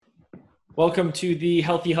Welcome to the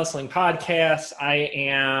Healthy Hustling Podcast. I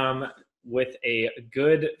am with a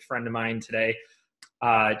good friend of mine today,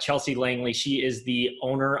 Chelsea Langley. She is the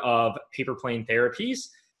owner of Paper Plane Therapies,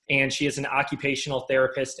 and she is an occupational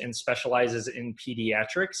therapist and specializes in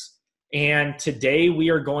pediatrics. And today we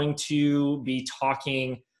are going to be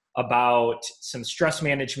talking about some stress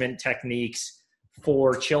management techniques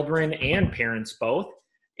for children and parents both,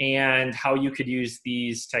 and how you could use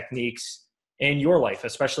these techniques in your life,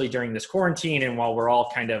 especially during this quarantine and while we're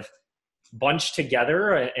all kind of bunched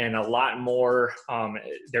together and a lot more,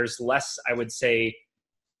 there's less, I would say,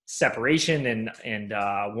 separation and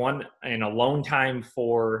alone time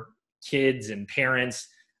for kids and parents,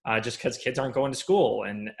 just because kids aren't going to school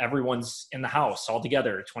and everyone's in the house all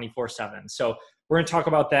together 24/7. So we're going to talk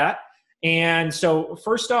about that. And so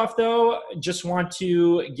first off, though, just want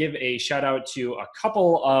to give a shout out to a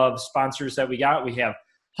couple of sponsors that we got. We have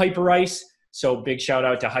Hyperice. So big shout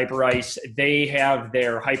out to Hyperice. They have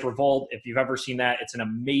their Hypervolt. If you've ever seen that, it's an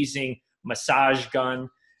amazing massage gun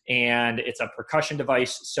and it's a percussion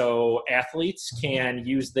device. So athletes can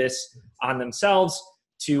use this on themselves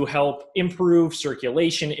to help improve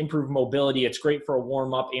circulation, improve mobility. It's great for a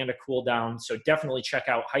warm up and a cool down. So definitely check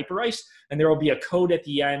out Hyperice. And there will be a code at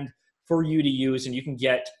the end for you to use, and you can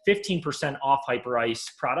get 15% off Hyperice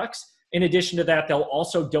products. In addition to that, they'll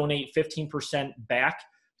also donate 15% back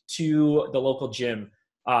to the local gyms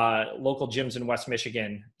in West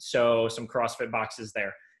Michigan. So some CrossFit boxes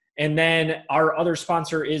there. And then our other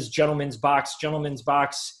sponsor is Gentleman's Box. Gentleman's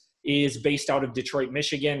Box is based out of Detroit,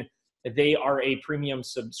 Michigan. They are a premium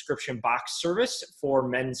subscription box service for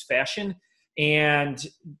men's fashion. And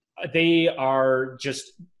they are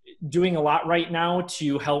just doing a lot right now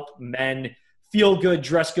to help men feel good,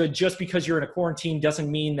 dress good. Just because you're in a quarantine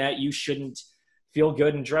doesn't mean that you shouldn't feel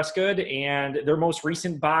good and dress good. And their most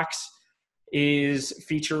recent box is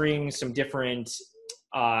featuring some different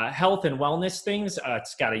health and wellness things.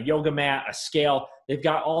 It's got a yoga mat, a scale. They've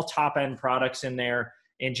got all top end products in there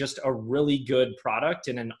and just a really good product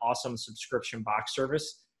and an awesome subscription box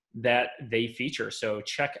service that they feature. So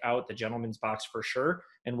check out the Gentleman's Box for sure.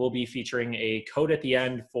 And we'll be featuring a code at the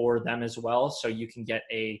end for them as well. So you can get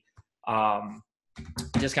a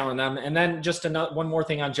discount on them. And then just one more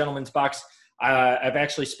thing on Gentleman's Box. I've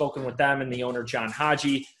actually spoken with them and the owner, John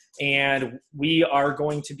Haji, and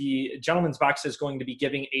Gentleman's Box is going to be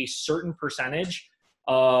giving a certain percentage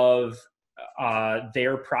of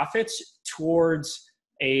their profits towards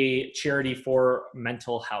a charity for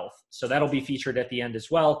mental health. So that'll be featured at the end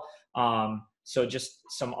as well. So just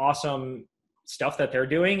some awesome stuff that they're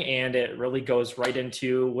doing, and it really goes right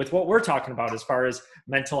with what we're talking about as far as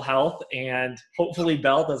mental health, and hopefully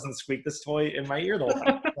Belle doesn't squeak this toy in my ear the whole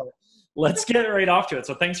time. So let's get right off to it.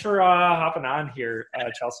 So thanks for hopping on here,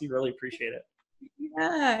 Chelsea. Really appreciate it.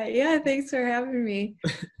 Yeah. Thanks for having me.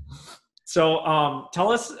 So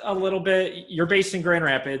tell us a little bit. You're based in Grand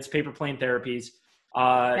Rapids, Paper Plane Therapies.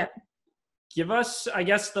 Yep. Give us, I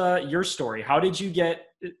guess, your story. How did you get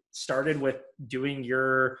started with doing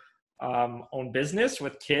your own business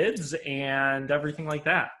with kids and everything like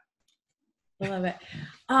that? I love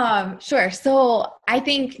it. Sure. So I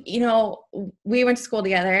think, we went to school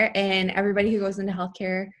together, and everybody who goes into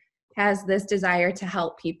healthcare has this desire to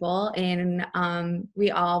help people. And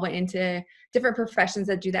we all went into different professions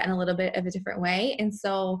that do that in a little bit of a different way. And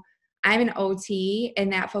so I'm an OT,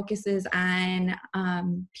 and that focuses on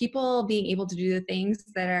people being able to do the things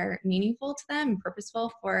that are meaningful to them and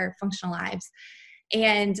purposeful for functional lives.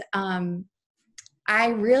 And I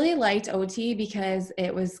really liked OT because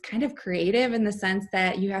it was kind of creative in the sense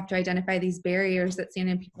that you have to identify these barriers that stand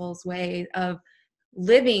in people's way of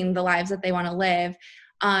living the lives that they want to live.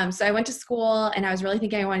 So I went to school, and I was really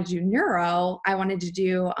thinking I wanted to do neuro. I wanted to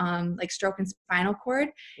do like stroke and spinal cord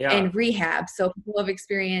and rehab. So people who have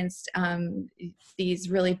experienced these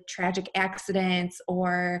really tragic accidents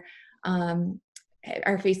or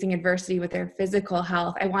are facing adversity with their physical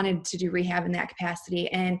health. I wanted to do rehab in that capacity.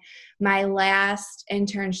 And my last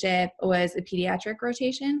internship was a pediatric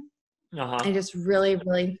rotation. I just really,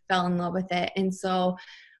 really fell in love with it. And so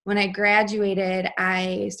when I graduated,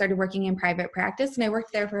 I started working in private practice, and I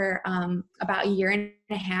worked there for about a year and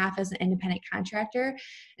a half as an independent contractor,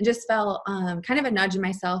 and just felt kind of a nudge in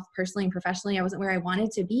myself personally and professionally. I wasn't where I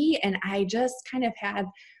wanted to be. And I just kind of had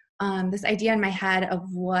this idea in my head of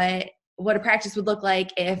what a practice would look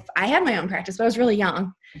like if I had my own practice, but I was really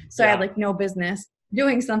young. So I had like no business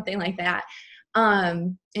doing something like that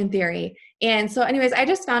in theory. And so anyways, I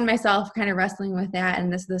just found myself kind of wrestling with that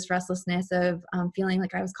and this restlessness of feeling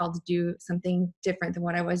like I was called to do something different than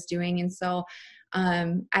what I was doing. And so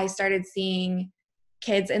I started seeing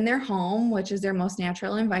kids in their home, which is their most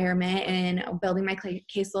natural environment, and building my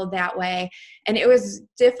caseload that way. And it was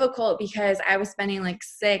difficult because I was spending like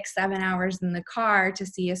 6-7 hours in the car to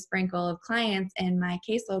see a sprinkle of clients, and my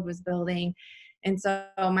caseload was building. And so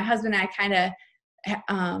my husband and I kind of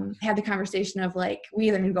had the conversation of like, we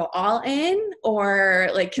either need to go all in or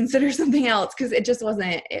like consider something else, because it just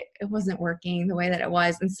wasn't, it wasn't working the way that it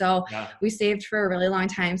was. And so we saved for a really long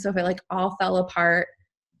time. So if it like all fell apart,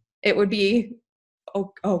 it would be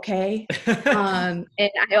okay. And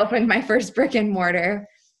I opened my first brick and mortar,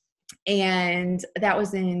 and that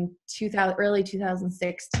was in early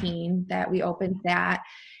 2016 that we opened that.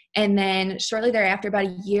 And then shortly thereafter, about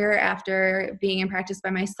a year after being in practice by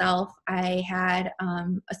myself, I had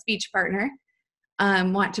a speech partner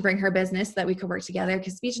want to bring her business so that we could work together,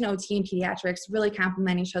 because speech and OT and pediatrics really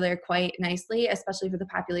complement each other quite nicely, especially for the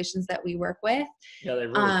populations that we work with. Yeah, they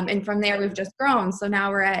really and from there, we've just grown. So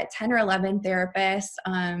now we're at 10 or 11 therapists.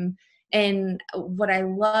 And what I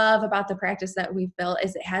love about the practice that we've built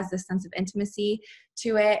is it has this sense of intimacy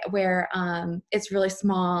to it, where it's really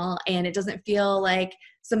small and it doesn't feel like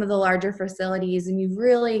some of the larger facilities, and you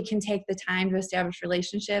really can take the time to establish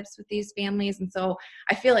relationships with these families. And so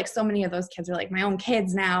I feel like so many of those kids are like my own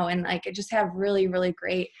kids now, and like I just have really, really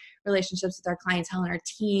great relationships with our clientele, and our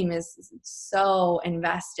team is so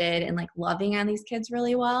invested in like loving on these kids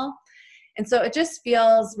really well. And so it just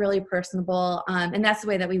feels really personable. And that's the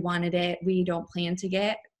way that we wanted it. We don't plan to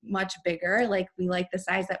get much bigger. Like, we like the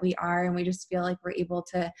size that we are, and we just feel like we're able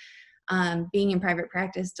to, being in private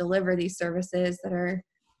practice, deliver these services that are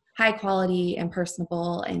high quality and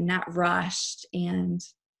personable and not rushed. And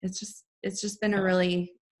it's just been a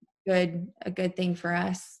really good thing for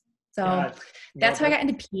us. So that's how I got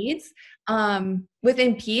into peds.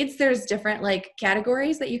 Within peds, there's different like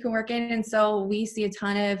categories that you can work in. And so we see a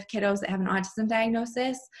ton of kiddos that have an autism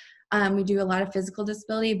diagnosis. We do a lot of physical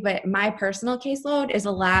disability, but my personal caseload is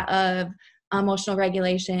a lot of emotional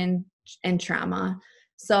regulation and trauma.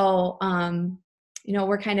 So,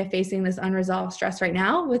 we're kind of facing this unresolved stress right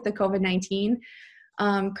now with the COVID-19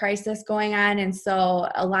 crisis going on. And so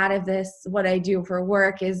a lot of this, what I do for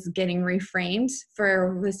work, is getting reframed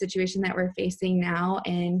for the situation that we're facing now.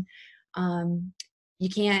 And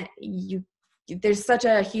there's such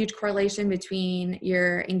a huge correlation between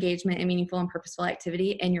your engagement in meaningful and purposeful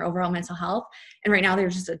activity and your overall mental health. And right now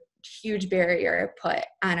there's just a huge barrier put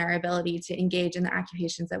on our ability to engage in the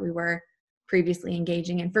occupations that we were previously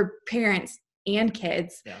engaging in, for parents and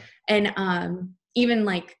kids. Yeah. And even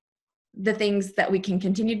like the things that we can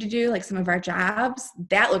continue to do, like some of our jobs,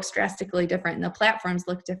 that looks drastically different, and the platforms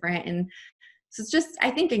look different. And so it's just,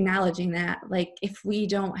 I think, acknowledging that, like, if we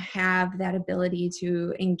don't have that ability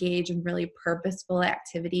to engage in really purposeful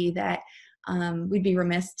activity, that we'd be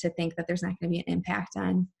remiss to think that there's not going to be an impact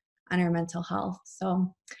on our mental health.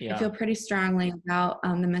 So I feel pretty strongly about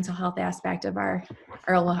the mental health aspect of our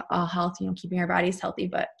health, keeping our bodies healthy,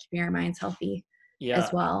 but keeping our minds healthy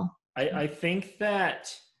as well. I think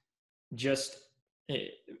that just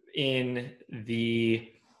in the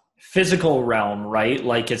physical realm, right?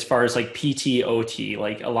 Like, as far as like PT, OT,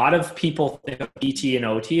 like a lot of people think of PT and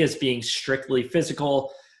OT as being strictly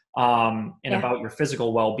physical and about your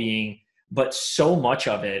physical well-being, but so much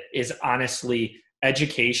of it is honestly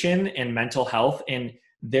education and mental health. And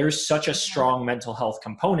there's such a strong mental health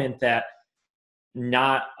component that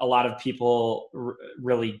not a lot of people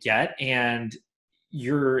really get. And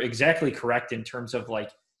you're exactly correct in terms of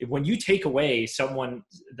like, when you take away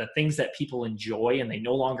the things that people enjoy and they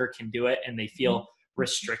no longer can do it and they feel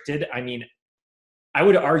restricted. I mean, I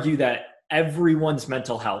would argue that everyone's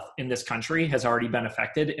mental health in this country has already been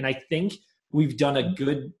affected. And I think we've done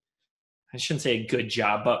I shouldn't say a good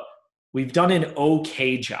job, but we've done an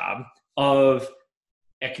okay job of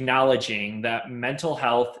acknowledging that mental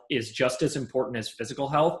health is just as important as physical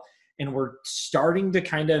health. And we're starting to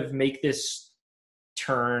kind of make this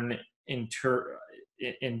turn into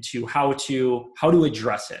how to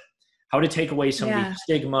address it, how to take away some of these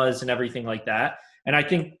stigmas and everything like that. And I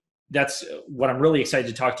think that's what I'm really excited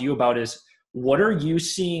to talk to you about, is what are you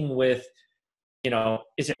seeing with,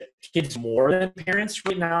 is it kids more than parents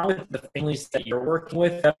right now, the families that you're working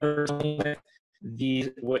with that are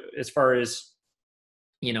dealing with as far as,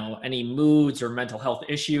 any moods or mental health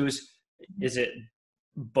issues? Is it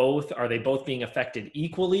both? Are they both being affected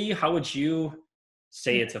equally? How would you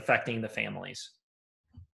say it's affecting the families?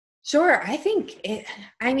 Sure. I think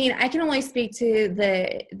I can only speak to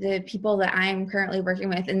the people that I'm currently working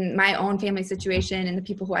with in my own family situation and the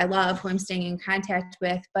people who I love, who I'm staying in contact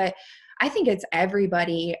with. But I think it's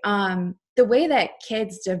everybody. The way that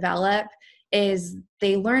kids develop is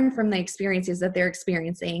they learn from the experiences that they're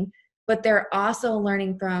experiencing, but they're also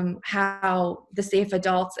learning from how the safe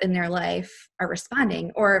adults in their life are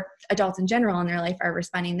responding, or adults in general in their life are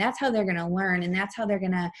responding. That's how they're going to learn, and that's how they're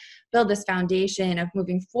going to build this foundation of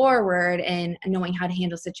moving forward and knowing how to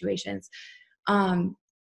handle situations.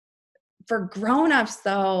 For grown-ups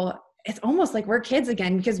though, it's almost like we're kids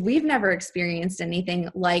again, because we've never experienced anything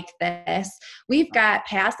like this. We've got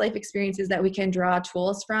past life experiences that we can draw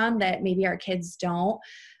tools from that maybe our kids don't.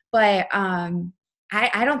 But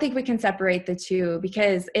I don't think we can separate the two,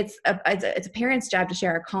 because it's a parent's job to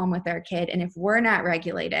share our calm with our kid. And if we're not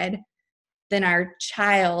regulated, then our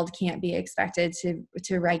child can't be expected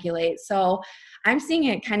to regulate. So I'm seeing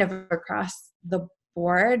it kind of across the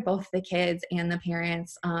board, both the kids and the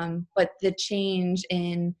parents. But the change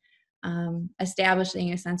in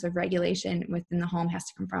establishing a sense of regulation within the home has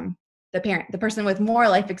to come from the parent, the person with more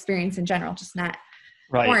life experience in general, just not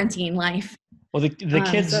quarantine life. Well, the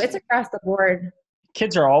kids, so it's across the board.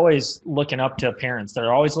 Kids are always looking up to parents.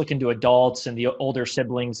 They're always looking to adults and the older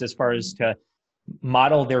siblings as far as to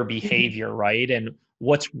model their behavior, right? And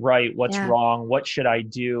what's right, what's wrong, what should I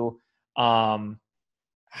do,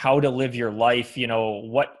 how to live your life,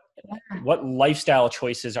 what lifestyle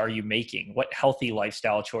choices are you making? What healthy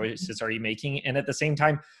lifestyle choices are you making? And at the same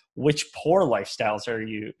time, which poor lifestyles are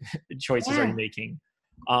you making?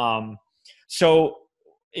 So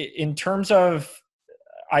in terms of,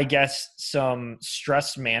 I guess, some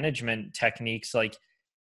stress management techniques, like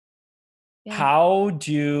how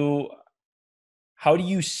do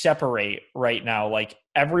you separate right now? Like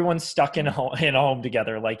everyone's stuck in a home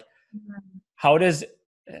together. Like how do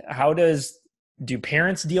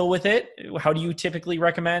parents deal with it? How do you typically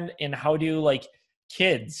recommend? And how do like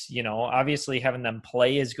kids, obviously having them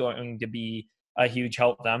play is going to be a huge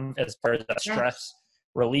help to them as far as stress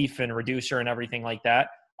relief and reducer and everything like that.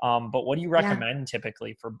 But what do you recommend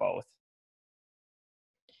typically for both?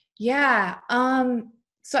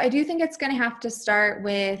 So I do think it's going to have to start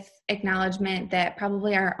with acknowledgement that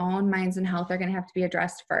probably our own minds and health are going to have to be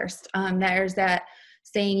addressed first. There's that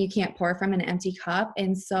saying, you can't pour from an empty cup.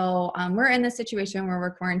 And so we're in this situation where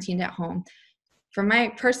we're quarantined at home. From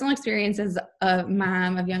my personal experience as a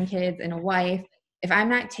mom of young kids and a wife, if I'm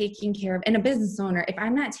not taking care of, and a business owner, if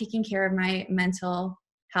I'm not taking care of my mental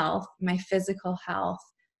health, my physical health,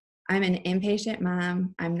 I'm an impatient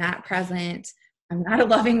mom. I'm not present. I'm not a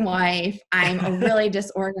loving wife. I'm a really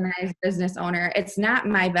disorganized business owner. It's not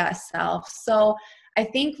my best self. So I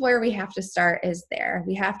think where we have to start is there.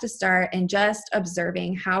 We have to start in just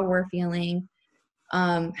observing how we're feeling,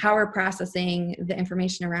 how we're processing the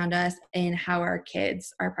information around us, and how our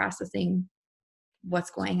kids are processing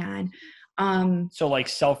what's going on. So like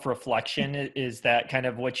self-reflection, is that kind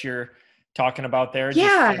of what you're talking about there?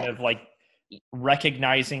 Just kind of like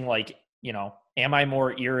recognizing, like, am I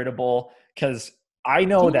more irritable? Because I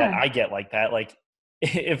know that I get like that. Like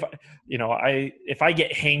if I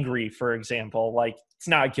get hangry, for example, like it's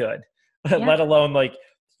not good, let alone like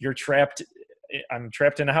I'm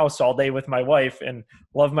trapped in a house all day with my wife and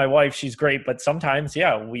love my wife. She's great. But sometimes,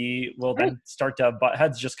 we will then start to butt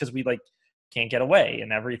heads just because we like can't get away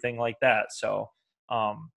and everything like that. So,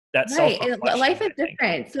 that's life is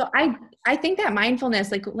different. So I think that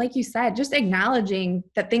mindfulness, like you said, just acknowledging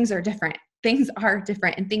that things are different. Things are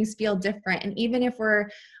different and things feel different. And even if we're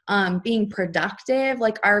being productive,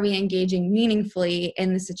 like, are we engaging meaningfully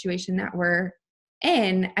in the situation that we're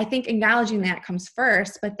in? I think acknowledging that comes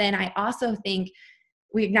first, but then I also think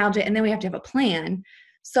we acknowledge it and then we have to have a plan.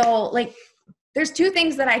 So like, there's two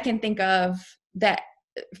things that I can think of that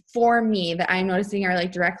for me that I'm noticing are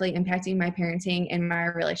like directly impacting my parenting and my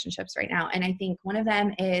relationships right now. And I think one of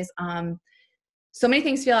them is so many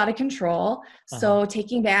things feel out of control. So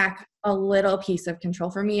taking back a little piece of control.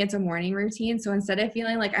 For me, it's a morning routine. So instead of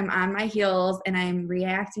feeling like I'm on my heels and I'm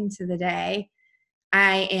reacting to the day,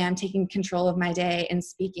 I am taking control of my day and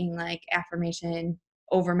speaking like affirmation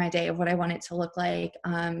over my day of what I want it to look like,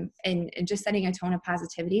 and just setting a tone of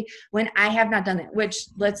positivity when I have not done it, which,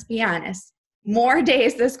 let's be honest, more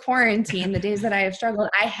days this quarantine, the days that I have struggled,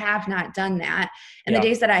 I have not done that. And the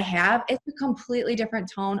days that I have, it's a completely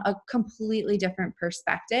different tone, a completely different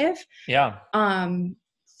perspective.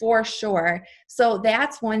 For sure. So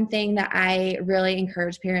that's one thing that I really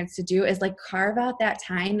encourage parents to do, is like carve out that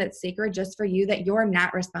time that's sacred just for you, that you're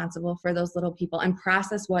not responsible for those little people, and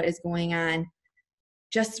process what is going on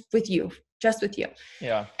just with you.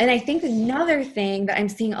 Yeah. And I think another thing that I'm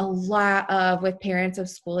seeing a lot of with parents of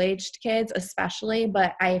school-aged kids, especially,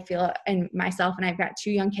 but I feel, and myself, and I've got 2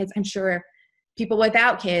 young kids, I'm sure people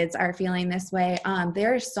without kids are feeling this way.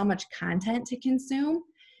 There is so much content to consume,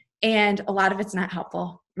 and a lot of it's not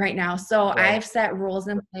helpful. right now. So Right. I've set rules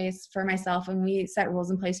in place for myself, and we set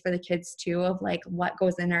rules in place for the kids too, of like what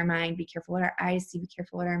goes in our mind. Be careful what our eyes see, be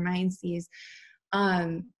careful what our mind sees.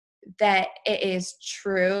 That it is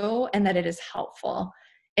true and that it is helpful.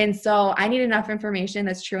 And so I need enough information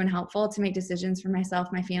that's true and helpful to make decisions for myself,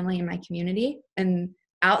 my family, and my community. And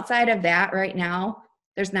outside of that right now,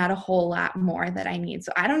 there's not a whole lot more that I need.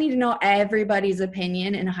 So I don't need to know everybody's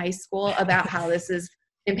opinion in high school about how this is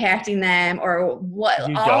impacting them, or what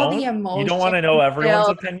You all the don't? You don't want emotion to know everyone's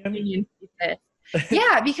filled opinion? opinion pieces.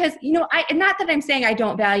 Yeah, because not that I'm saying I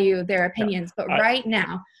don't value their opinions, but I, right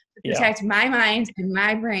now, to yeah. protect my mind and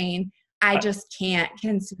my brain, I just can't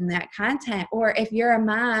consume that content. Or if you're a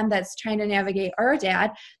mom that's trying to navigate, or a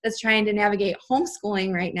dad that's trying to navigate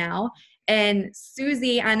homeschooling right now, and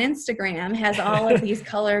Susie on Instagram has all of these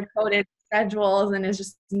color-coded schedules and is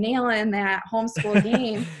just nailing that homeschool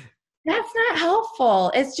game, that's not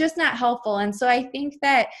helpful. It's just not helpful. And so I think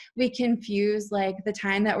that we confuse like the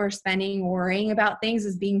time that we're spending worrying about things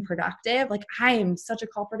as being productive. Like, I am such a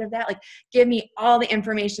culprit of that. Like, give me all the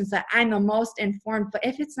information so that I'm the most informed. But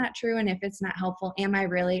if it's not true and if it's not helpful, am I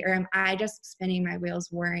really, or am I just spinning my wheels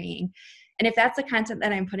worrying? And if that's the content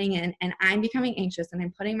that I'm putting in and I'm becoming anxious and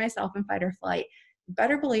I'm putting myself in fight or flight,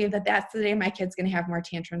 better believe that that's the day my kid's going to have more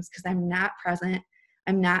tantrums, because I'm not present,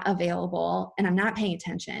 I'm not available, and I'm not paying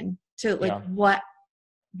attention to what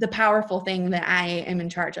the powerful thing that I am in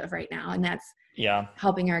charge of right now. And that's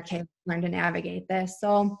helping our kids learn to navigate this.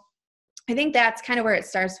 So I think that's kind of where it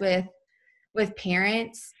starts with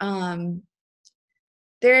parents.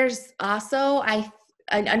 There's also,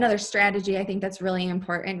 another strategy I think that's really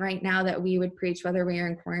important right now that we would preach, whether we are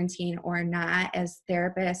in quarantine or not, as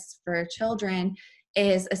therapists for children,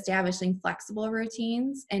 is establishing flexible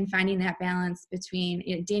routines and finding that balance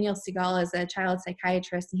between, Daniel Siegel is a child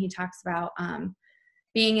psychiatrist, and he talks about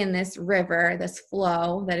being in this river, this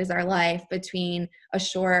flow that is our life, between a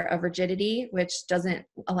shore of rigidity, which doesn't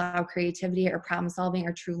allow creativity or problem solving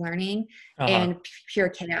or true learning, and pure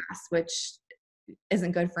chaos, which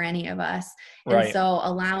isn't good for any of us. Right. And so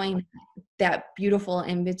allowing that beautiful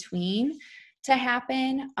in between to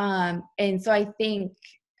happen. And so I think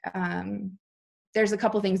there's a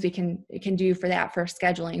couple things we can do for that, for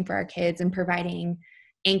scheduling for our kids and providing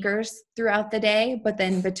anchors throughout the day, but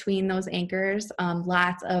then between those anchors,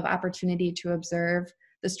 lots of opportunity to observe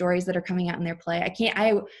the stories that are coming out in their play.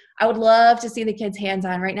 I would love to see the kids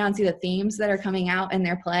hands-on right now and see the themes that are coming out in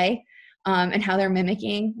their play, and how they're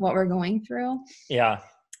mimicking what we're going through. Yeah.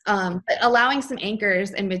 But allowing some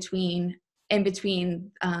anchors in between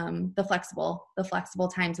the flexible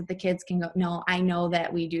times that the kids can go, no, I know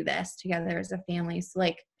that we do this together as a family. So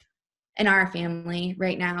like in our family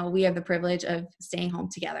right now, we have the privilege of staying home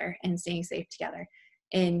together and staying safe together.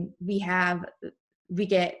 And we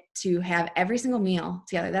get to have every single meal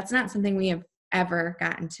together. That's not something we have ever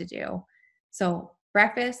gotten to do. So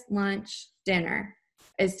breakfast, lunch, dinner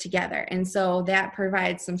is together. And so that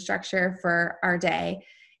provides some structure for our day.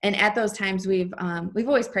 And at those times, we've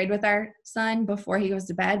always prayed with our son before he goes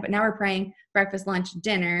to bed, but now we're praying breakfast, lunch,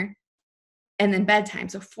 dinner, and then bedtime.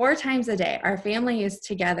 So 4 times a day, our family is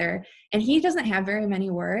together. And he doesn't have very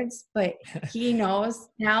many words, but he knows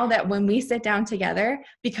now that when we sit down together,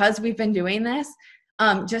 because we've been doing this,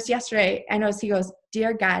 just yesterday, I noticed he goes,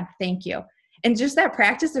 "Dear God, thank you." And just that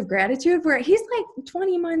practice of gratitude, where he's like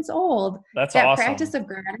 20 months old. That's that awesome. Practice of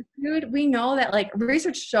gratitude, we know that like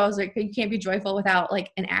research shows like you can't be joyful without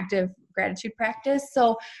like an active gratitude practice.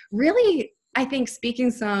 So really, I think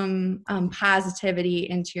speaking some positivity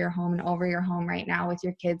into your home and over your home right now with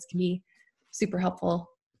your kids can be super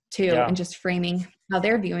helpful too, and just framing how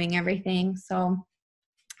they're viewing everything. So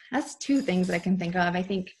that's 2 things that I can think of. I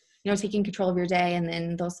think, taking control of your day, and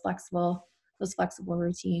then those flexible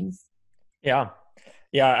routines. Yeah.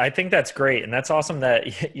 Yeah. I think that's great. And that's awesome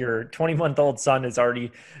that your 20-month-old son is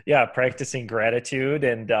already, practicing gratitude.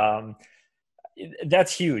 And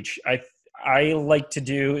that's huge. I like to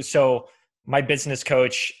do, so my business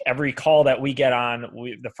coach, every call that we get on,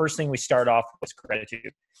 the first thing we start off with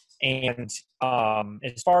gratitude. And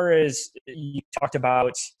as far as you talked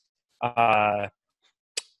about, oh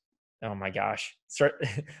my gosh,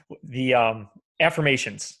 the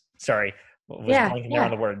affirmations, sorry. Was blanking there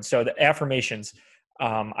on the word. So the affirmations,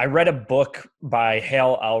 I read a book by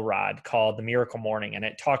Hal Elrod called The Miracle Morning, and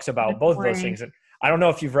it talks about both of those things. And I don't know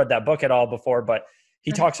if you've read that book at all before, but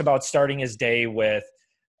he talks about starting his day with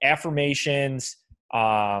affirmations,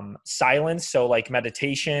 silence. So like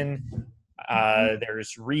meditation,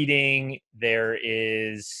 there's reading, there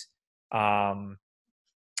is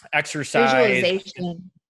exercise.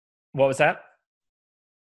 Visualization. What was that?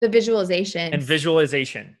 The visualization. And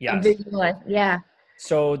visualization, yes. Yeah.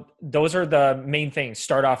 So those are the main things.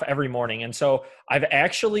 Start off every morning. And so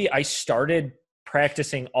I started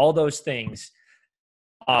practicing all those things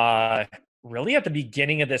really at the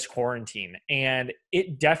beginning of this quarantine. And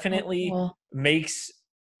it definitely makes,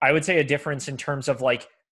 I would say, a difference in terms of like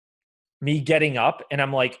me getting up and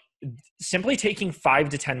I'm like simply taking 5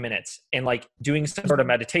 to 10 minutes and like doing some sort of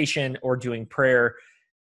meditation or doing prayer,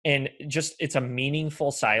 and just, it's a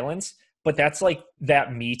meaningful silence, but that's like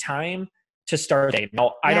that me time to start the day.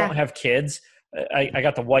 Now, I don't have kids. I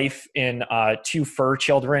got the wife and 2 fur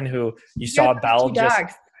children who you saw Belle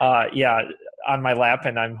just, on my lap,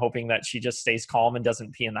 and I'm hoping that she just stays calm and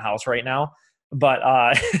doesn't pee in the house right now.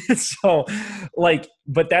 But so like,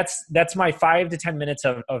 but that's my 5 to 10 minutes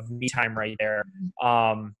of me time right there.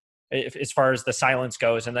 As far as the silence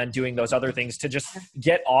goes, and then doing those other things to just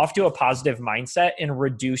get off to a positive mindset and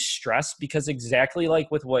reduce stress, because exactly like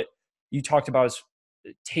with what you talked about is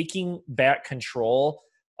taking back control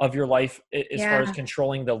of your life as far as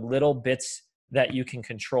controlling the little bits that you can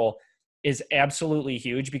control is absolutely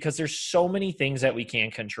huge, because there's so many things that we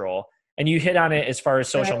can't control. And you hit on it as far as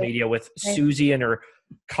social media with Susie and her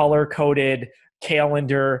color-coded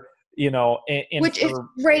calendar, and which is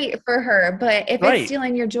great for her, but if it's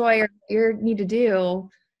stealing your joy or your need to do.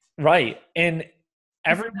 Right. And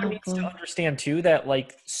everyone needs to understand too that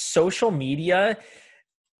like social media,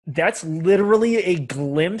 that's literally a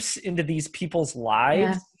glimpse into these people's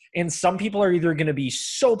lives. Yeah. And some people are either going to be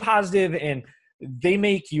so positive and they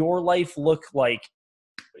make your life look like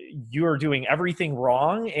you're doing everything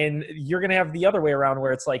wrong, and you're going to have the other way around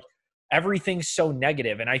where it's like everything's so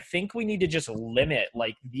negative. And I think we need to just limit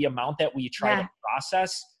like the amount that we try to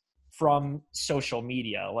process from social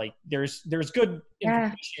media. Like there's good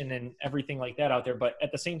information and everything like that out there, but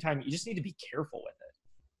at the same time, you just need to be careful with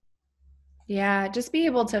it. Yeah, just be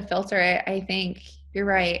able to filter it. I think you're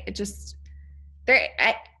right. It just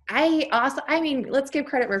I mean, let's give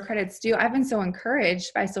credit where credit's due. I've been so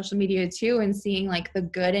encouraged by social media too, and seeing like the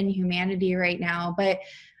good in humanity right now, but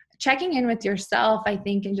checking in with yourself, I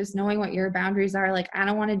think, and just knowing what your boundaries are. Like, I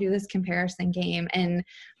don't want to do this comparison game, and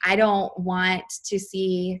I don't want to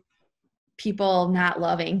see people not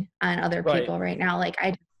loving on other people right now. Like,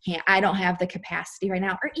 I don't have the capacity right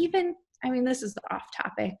now, or even, I mean, this is off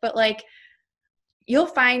topic, but like, you'll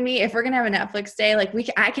find me, if we're going to have a Netflix day, like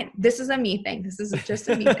this is a me thing. This is just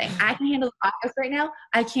a me thing. I can handle The Office right now.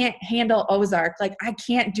 I can't handle Ozark. Like, I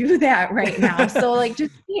can't do that right now. So like,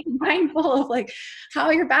 just being mindful of like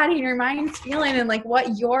how your body and your mind's feeling, and like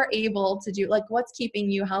what you're able to do, like what's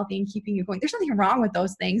keeping you healthy and keeping you going. There's nothing wrong with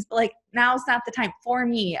those things, but like, now's not the time for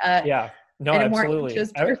me. Absolutely.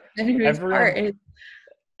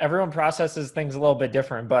 Everyone processes things a little bit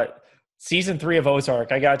different, but season 3 of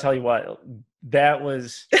Ozark, I got to tell you what, that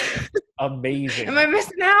was amazing. Am I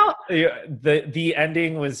missing out? The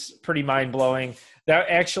ending was pretty mind blowing. That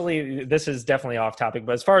actually, this is definitely off topic,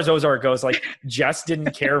 but as far as Ozark goes, like Jess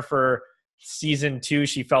didn't care for season 2.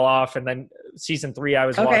 She fell off, and then season 3 I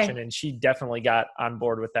was watching, and she definitely got on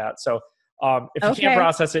board with that. So if you can't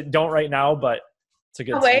process it, don't right now, but it's a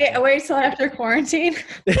good wait till after quarantine.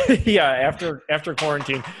 after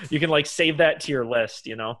quarantine, you can like save that to your list,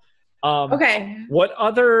 What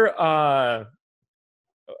other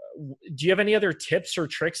do you have any other tips or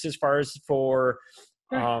tricks as far as for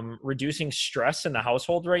reducing stress in the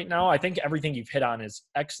household right now? I think everything you've hit on is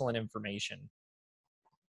excellent information.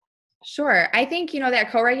 Sure. I think, that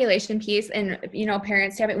co-regulation piece, and,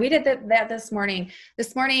 parents have it. We did that this morning.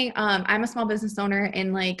 I'm a small business owner,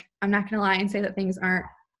 and like, I'm not going to lie and say that things aren't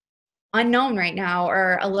unknown right now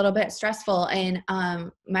or a little bit stressful. And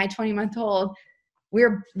my 20-month-old,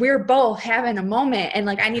 we're both having a moment, and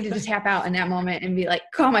like, I needed to tap out in that moment and be like,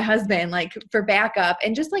 call my husband, like, for backup,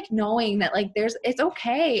 and just like knowing that like it's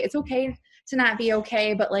okay to not be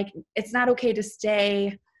okay, but like, it's not okay to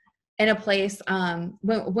stay in a place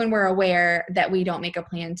when we're aware that we don't make a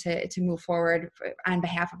plan to move forward on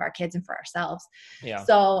behalf of our kids and for ourselves. Yeah.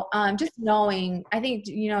 So just knowing, I think,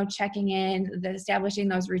 checking in, establishing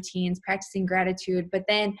those routines, practicing gratitude, but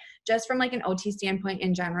then just from like an OT standpoint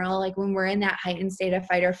in general, like when we're in that heightened state of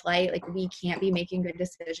fight or flight, like we can't be making good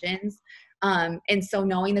decisions. And so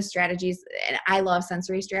knowing the strategies, and I love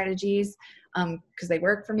sensory strategies, because they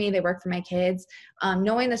work for me, they work for my kids,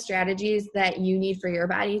 knowing the strategies that you need for your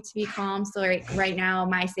body to be calm. So right now,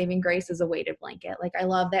 my saving grace is a weighted blanket. Like, I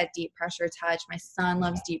love that deep pressure touch. My son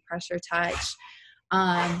loves deep pressure touch. Do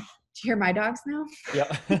you hear my dogs now?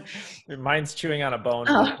 Yeah. Mine's chewing on a bone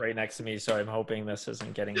right next to me. So I'm hoping this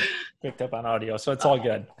isn't getting picked up on audio. So it's all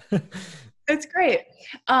good. It's great.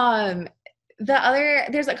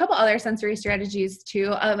 there's a couple other sensory strategies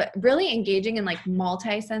too of really engaging in like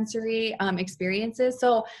multi-sensory experiences.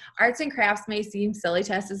 So arts and crafts may seem silly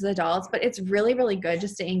to us as adults, but it's really, really good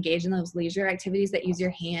just to engage in those leisure activities that use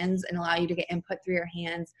your hands and allow you to get input through your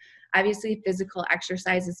hands. Obviously, physical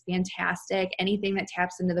exercise is fantastic. Anything that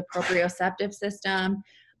taps into the proprioceptive system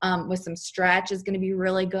with some stretch is going to be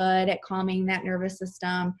really good at calming that nervous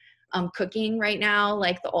system. Cooking right now,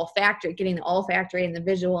 like the olfactory, getting the olfactory and the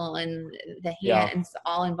visual and the hands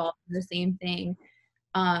all involved in the same thing.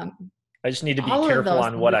 I just need to be all of careful those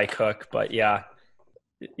on things. what I cook, but yeah,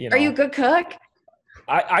 you know. Are you a good cook?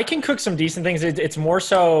 I can cook some decent things. It's more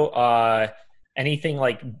so anything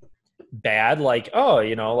like bad, like, oh,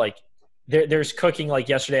 you know, like there's cooking. Like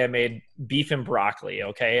yesterday I made beef and broccoli,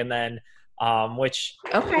 okay, and then which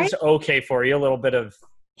is okay for you, a little bit of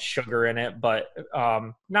sugar in it, but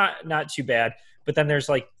not too bad. But then there's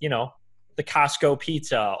like, you know, the Costco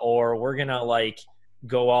pizza, or we're gonna like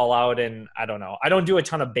go all out, and I don't know. I don't do a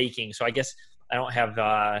ton of baking, so I guess I don't have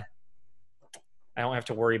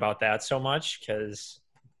to worry about that so much because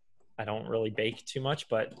I don't really bake too much.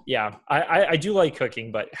 But yeah, I do like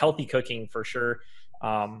cooking, but healthy cooking for sure.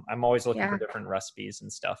 I'm always looking for different recipes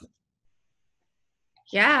and stuff.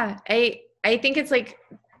 Yeah, I think it's like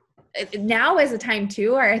now is a time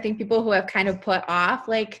too, where I think people who have kind of put off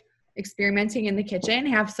like experimenting in the kitchen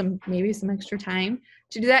have maybe some extra time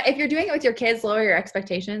to do that. If you're doing it with your kids, lower your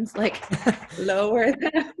expectations, like lower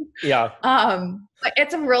them. Yeah. But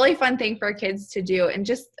it's a really fun thing for kids to do, and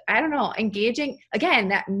just, I don't know, engaging, again,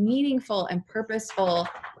 that meaningful and purposeful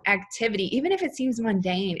activity, even if it seems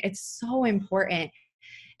mundane, it's so important.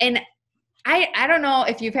 And I don't know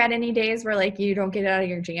if you've had any days where like you don't get out of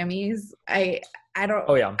your jammies. I don't.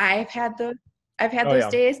 Oh yeah. I've had those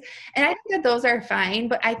days, and I think that those are fine.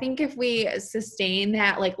 But I think if we sustain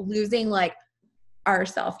that, like losing like our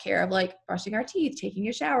self-care of like brushing our teeth, taking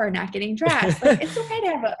a shower, not getting dressed, like it's okay to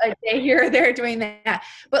have a day here or there doing that.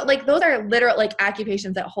 But like those are literal like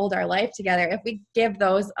occupations that hold our life together. If we give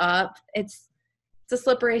those up, it's a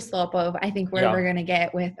slippery slope of, I think, where we're gonna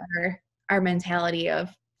get with our mentality of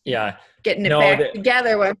getting it back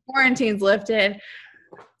together when quarantine's lifted.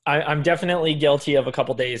 I'm definitely guilty of a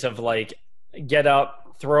couple days of like get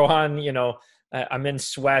up, throw on, you know, I'm in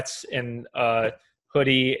sweats and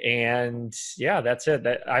hoodie, and that's it.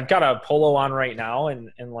 I've got a polo on right now and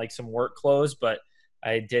like some work clothes, but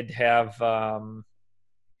I did have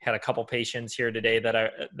had a couple patients here today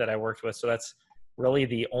that I worked with, so that's really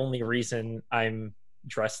the only reason I'm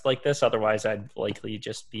dressed like this. Otherwise I'd likely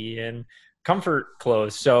just be in comfort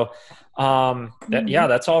clothes. So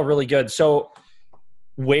that's all really good. So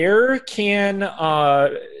where can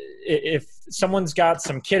if someone's got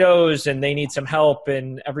some kiddos and they need some help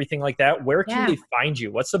and everything like that, where can they find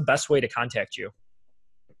you? What's the best way to contact you?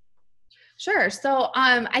 Sure. So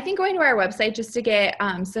I think going to our website just to get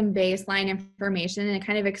some baseline information and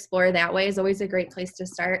kind of explore that way is always a great place to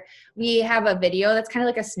start. We have a video that's kind of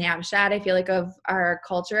like a snapshot, I feel like, of our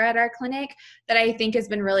culture at our clinic that I think has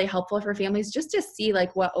been really helpful for families just to see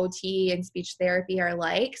like what OT and speech therapy are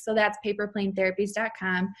like. So that's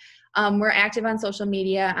paperplanetherapies.com. We're active on social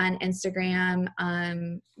media, on Instagram.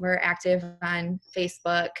 We're active on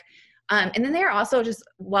Facebook. And then they're also just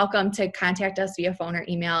welcome to contact us via phone or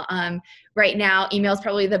email. Right now, email is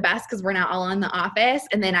probably the best because we're not all in the office,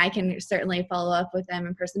 and then I can certainly follow up with them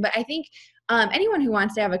in person. But I think anyone who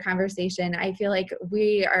wants to have a conversation, I feel like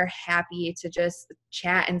we are happy to just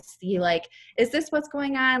chat and see, like, is this what's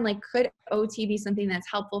going on? Like, could OT be something that's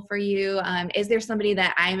helpful for you? Is there somebody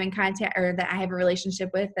that I'm in contact or that I have a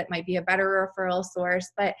relationship with that might be a better referral source?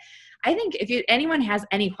 But I think if anyone has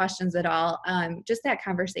any questions at all, just that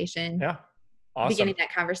conversation. Yeah. Awesome. Beginning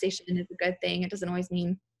that conversation is a good thing. It doesn't always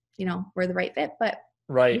mean, we're the right fit, but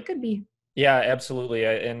it could be. Yeah, absolutely.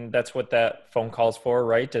 And that's what that phone call's for,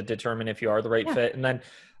 right? To determine if you are the right fit. And then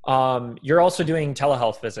you're also doing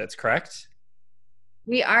telehealth visits, correct?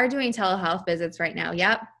 We are doing telehealth visits right now.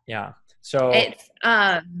 Yep. Yeah. So it's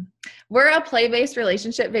we're a play-based,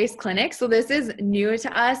 relationship-based clinic. So this is new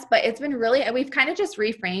to us, but it's been we've kind of just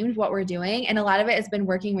reframed what we're doing. And a lot of it has been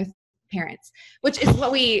working with parents, which is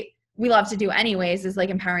what we love to do anyways, is like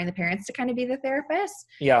empowering the parents to kind of be the therapist.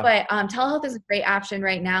 Yeah. But telehealth is a great option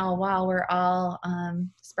right now while we're all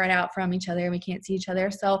spread out from each other and we can't see each other.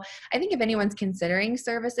 So I think if anyone's considering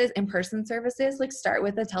services, in-person services, like start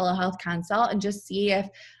with a telehealth consult and just see if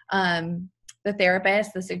the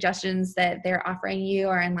therapist, the suggestions that they're offering you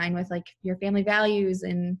are in line with like your family values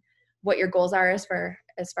and what your goals are as far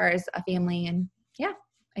as a family. And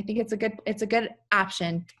I think it's a good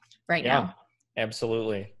option right now.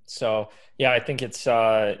 Absolutely. So yeah, I think it's,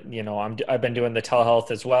 I've been doing the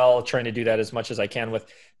telehealth as well, trying to do that as much as I can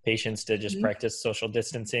with patients to just Mhm. practice social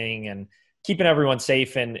distancing and keeping everyone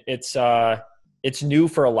safe. And it's new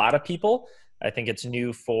for a lot of people. I think it's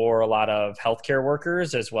new for a lot of healthcare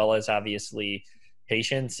workers as well as obviously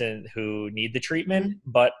patients and who need the treatment. Mhm.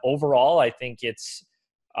 But overall, I think it's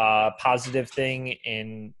a positive thing,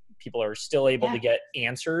 and people are still able to Yeah, get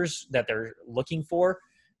answers that they're looking for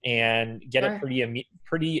and get it sure.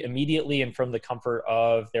 pretty immediately and from the comfort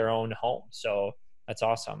of their own home. So that's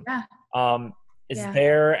awesome. Yeah, Um, is yeah.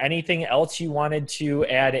 there anything else you wanted to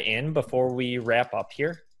add in before we wrap up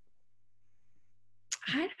here?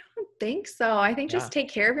 I don't think so. I think Yeah. just take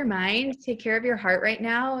care of your mind, take care of your heart right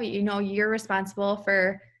now. You know, you're responsible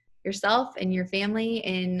for yourself and your family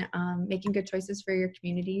and making good choices for your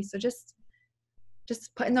community. So just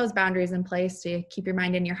putting those boundaries in place to keep your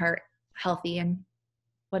mind and your heart healthy and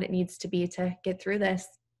what it needs to be to get through this,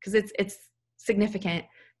 because it's significant.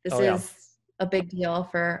 This Oh yeah, is a big deal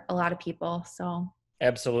for a lot of people. So yeah.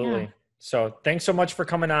 absolutely. So thanks so much for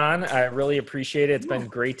coming on. I really appreciate it. It's Yeah. been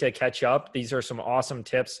great to catch up. These are some awesome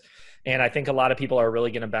tips, and I think a lot of people are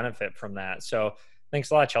really going to benefit from that. So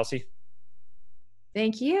thanks a lot, Chelsea.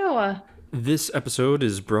 Thank you. This episode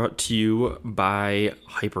is brought to you by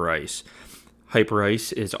Hyperice.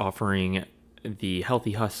 Hyperice is offering the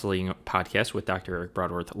Healthy Hustling podcast with Dr. Eric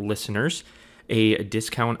Broadworth listeners a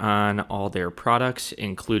discount on all their products,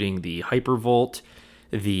 including the Hypervolt,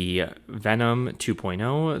 the Venom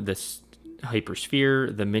 2.0, the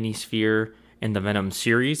Hypersphere, the Minisphere, and the Venom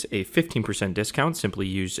series, a 15% discount. Simply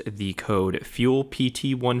use the code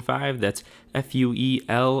FUELPT15, that's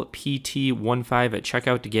FUELPT15 at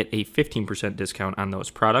checkout to get a 15% discount on those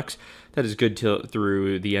products. That is good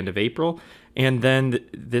through the end of April. And then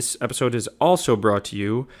this episode is also brought to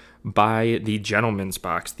you by the Gentleman's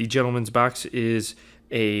Box. The Gentleman's Box is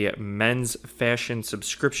a men's fashion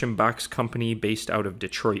subscription box company based out of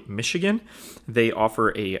Detroit, Michigan. They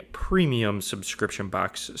offer a premium subscription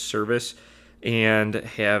box service and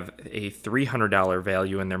have a $300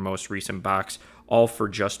 value in their most recent box, all for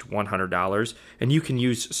just $100. And you can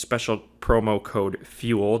use special promo code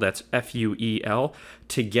FUEL, that's FUEL,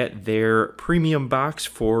 to get their premium box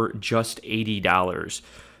for just $80.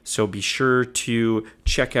 So be sure to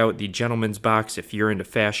check out the Gentleman's Box if you're into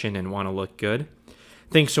fashion and want to look good.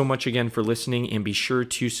 Thanks so much again for listening, and be sure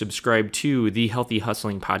to subscribe to the Healthy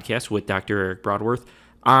Hustling podcast with Dr. Eric Broadworth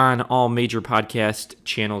on all major podcast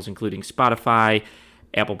channels, including Spotify,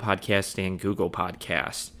 Apple Podcasts, and Google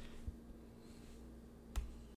Podcasts.